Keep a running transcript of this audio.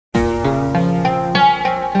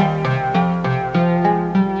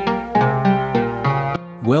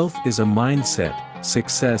is a mindset,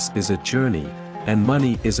 success is a journey, and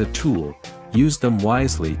money is a tool. Use them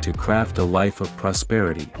wisely to craft a life of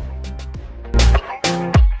prosperity.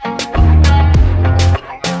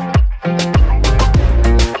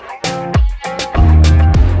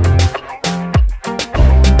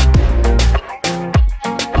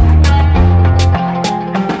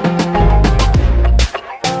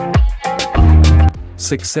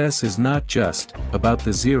 Success is not just about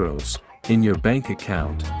the zeros in your bank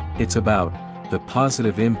account, it's about the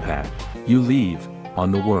positive impact you leave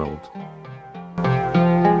on the world.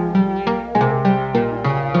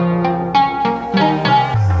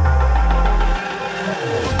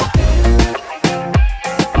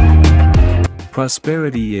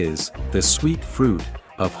 Prosperity is the sweet fruit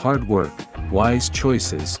of hard work, wise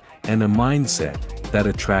choices, and a mindset that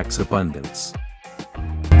attracts abundance.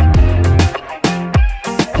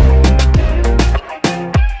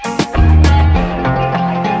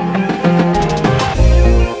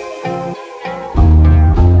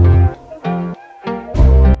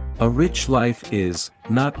 A rich life is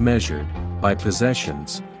not measured by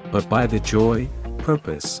possessions, but by the joy,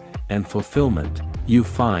 purpose, and fulfillment you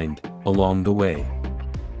find along the way.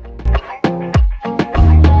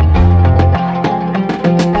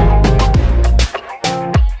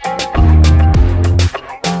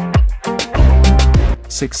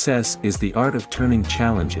 Success is the art of turning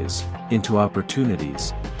challenges into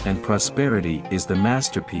opportunities, and prosperity is the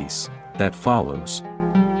masterpiece that follows.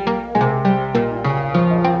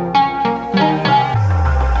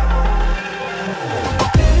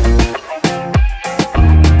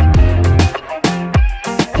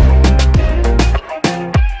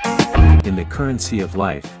 In the currency of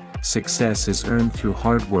life, success is earned through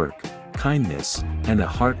hard work, kindness, and a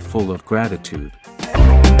heart full of gratitude.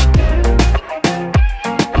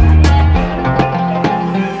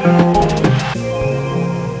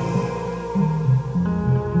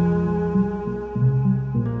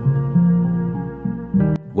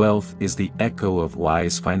 Wealth is the echo of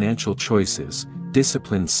wise financial choices,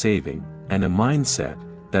 disciplined saving, and a mindset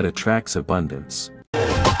that attracts abundance.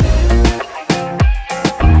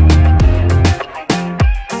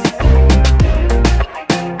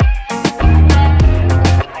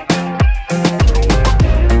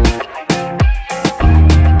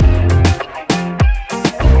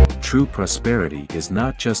 True prosperity is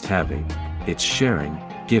not just having, it's sharing,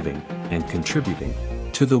 giving, and contributing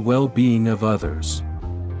to the well-being of others.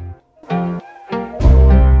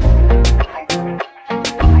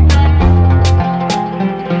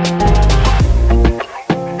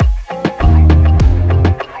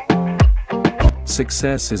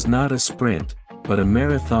 Success is not a sprint, but a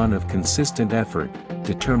marathon of consistent effort,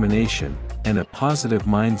 determination, and a positive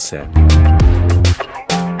mindset.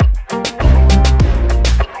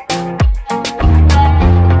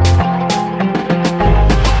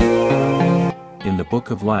 In the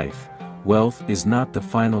book of life, wealth is not the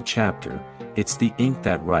final chapter, it's the ink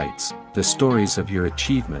that writes the stories of your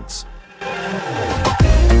achievements.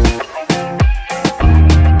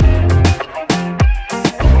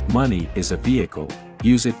 Money is a vehicle,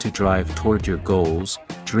 use it to drive toward your goals,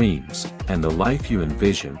 dreams, and the life you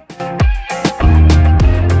envision.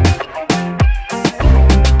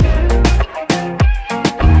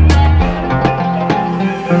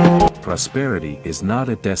 Prosperity is not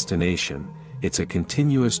a destination, it's a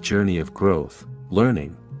continuous journey of growth,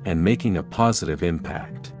 learning, and making a positive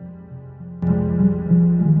impact.